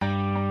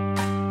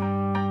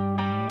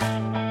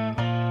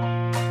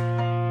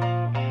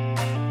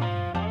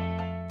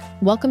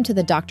Welcome to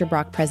the Dr.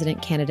 Brock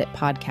President Candidate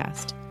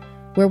Podcast,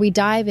 where we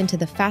dive into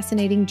the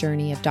fascinating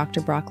journey of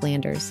Dr. Brock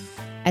Landers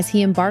as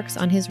he embarks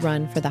on his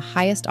run for the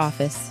highest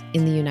office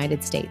in the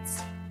United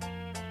States.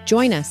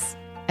 Join us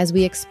as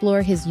we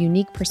explore his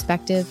unique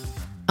perspective,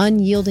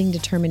 unyielding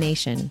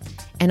determination,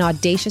 and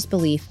audacious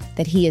belief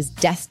that he is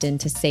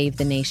destined to save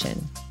the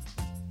nation.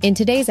 In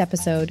today's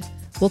episode,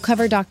 we'll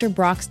cover Dr.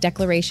 Brock's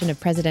declaration of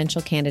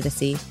presidential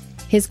candidacy,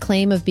 his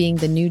claim of being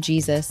the new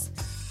Jesus,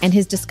 and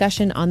his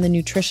discussion on the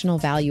nutritional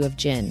value of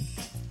gin.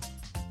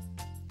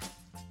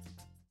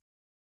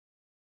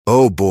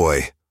 Oh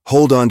boy,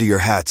 hold on to your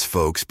hats,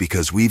 folks,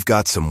 because we've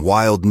got some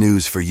wild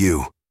news for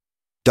you.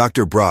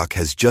 Dr. Brock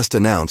has just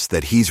announced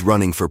that he's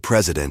running for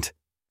president.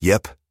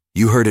 Yep,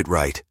 you heard it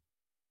right.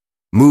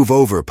 Move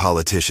over,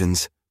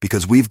 politicians,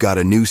 because we've got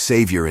a new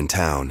savior in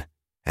town,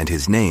 and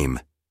his name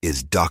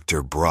is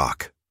Dr.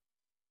 Brock.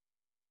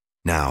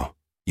 Now,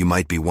 you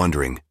might be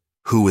wondering,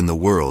 who in the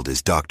world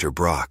is Dr.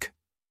 Brock?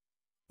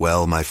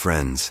 Well, my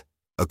friends,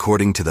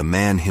 according to the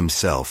man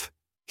himself,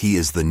 he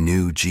is the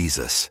new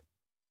Jesus.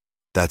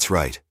 That's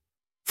right.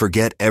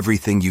 Forget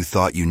everything you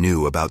thought you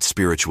knew about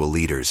spiritual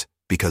leaders,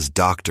 because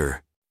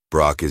Dr.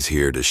 Brock is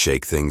here to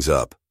shake things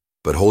up.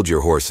 But hold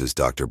your horses,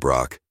 Dr.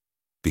 Brock,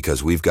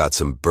 because we've got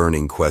some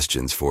burning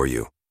questions for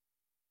you.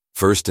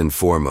 First and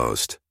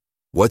foremost,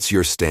 what's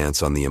your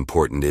stance on the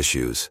important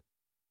issues?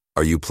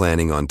 Are you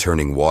planning on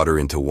turning water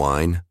into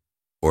wine?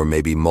 Or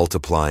maybe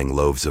multiplying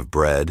loaves of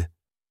bread?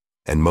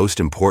 And most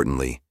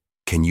importantly,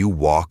 can you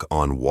walk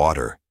on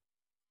water?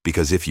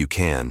 Because if you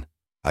can,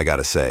 I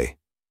gotta say,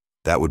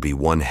 that would be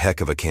one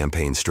heck of a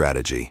campaign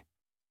strategy.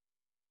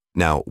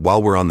 Now,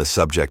 while we're on the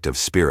subject of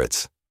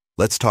spirits,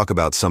 let's talk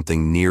about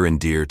something near and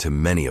dear to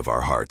many of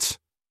our hearts.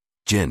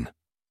 Gin.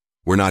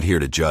 We're not here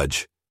to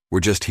judge. We're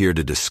just here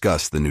to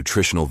discuss the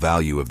nutritional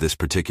value of this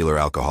particular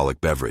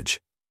alcoholic beverage.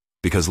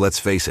 Because let's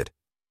face it,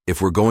 if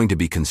we're going to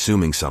be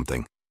consuming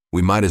something,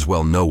 we might as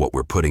well know what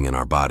we're putting in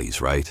our bodies,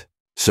 right?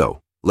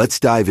 So,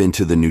 let's dive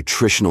into the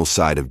nutritional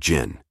side of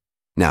gin.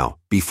 Now,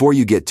 before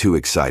you get too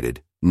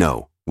excited,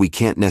 no, we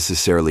can't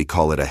necessarily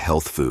call it a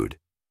health food.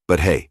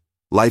 But hey,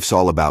 life's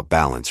all about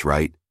balance,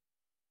 right?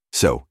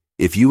 So,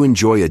 if you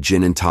enjoy a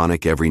gin and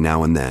tonic every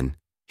now and then,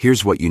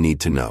 here's what you need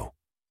to know.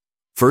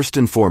 First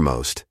and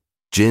foremost,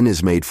 gin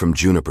is made from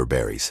juniper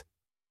berries.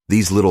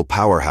 These little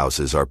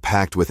powerhouses are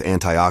packed with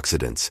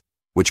antioxidants,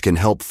 which can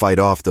help fight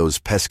off those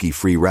pesky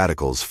free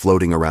radicals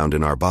floating around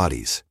in our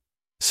bodies.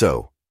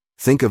 So,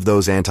 think of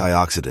those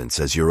antioxidants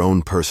as your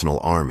own personal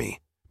army,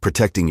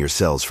 protecting your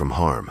cells from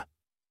harm.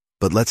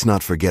 But let's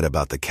not forget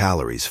about the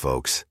calories,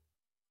 folks.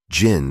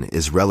 Gin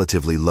is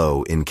relatively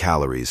low in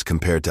calories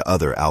compared to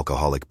other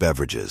alcoholic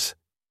beverages.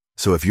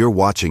 So if you're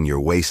watching your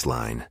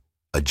waistline,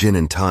 a gin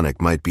and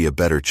tonic might be a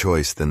better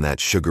choice than that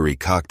sugary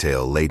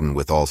cocktail laden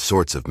with all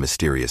sorts of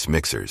mysterious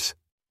mixers.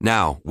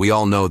 Now, we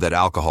all know that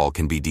alcohol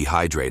can be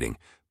dehydrating,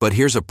 but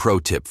here's a pro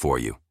tip for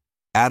you.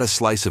 Add a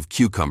slice of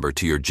cucumber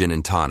to your gin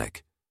and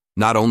tonic.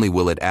 Not only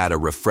will it add a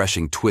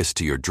refreshing twist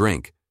to your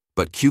drink,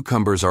 but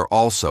cucumbers are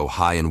also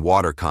high in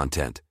water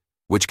content,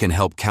 which can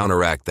help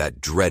counteract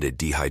that dreaded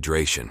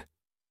dehydration.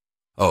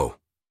 Oh,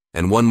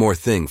 and one more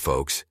thing,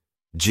 folks.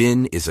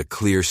 Gin is a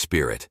clear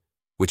spirit,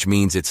 which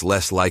means it's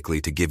less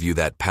likely to give you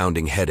that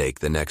pounding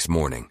headache the next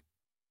morning.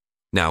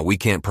 Now, we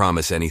can't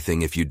promise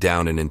anything if you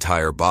down an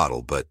entire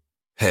bottle, but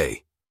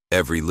hey,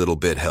 every little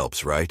bit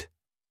helps, right?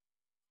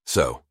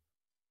 So,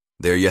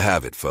 there you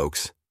have it,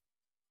 folks.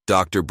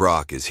 Dr.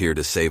 Brock is here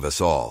to save us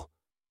all,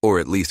 or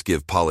at least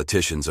give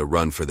politicians a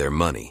run for their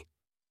money.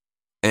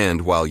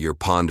 And while you're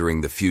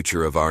pondering the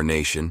future of our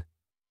nation,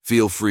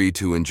 feel free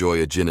to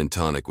enjoy a gin and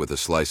tonic with a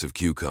slice of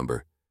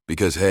cucumber,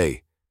 because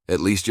hey, at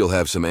least you'll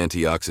have some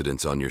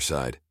antioxidants on your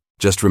side.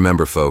 Just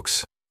remember,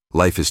 folks,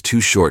 life is too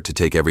short to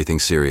take everything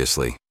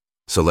seriously.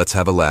 So let's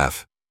have a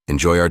laugh,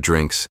 enjoy our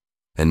drinks,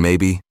 and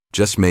maybe,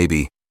 just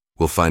maybe,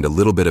 we'll find a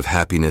little bit of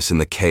happiness in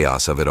the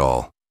chaos of it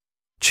all.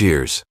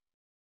 Cheers.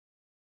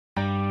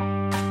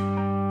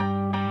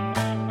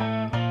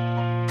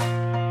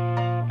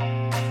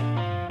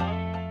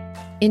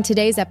 In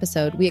today's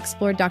episode, we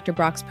explored Dr.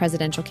 Brock's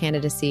presidential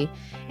candidacy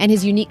and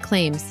his unique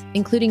claims,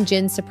 including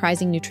gin's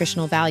surprising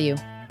nutritional value.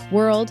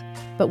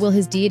 But will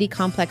his deity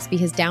complex be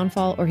his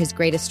downfall or his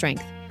greatest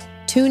strength?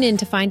 Tune in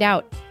to find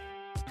out.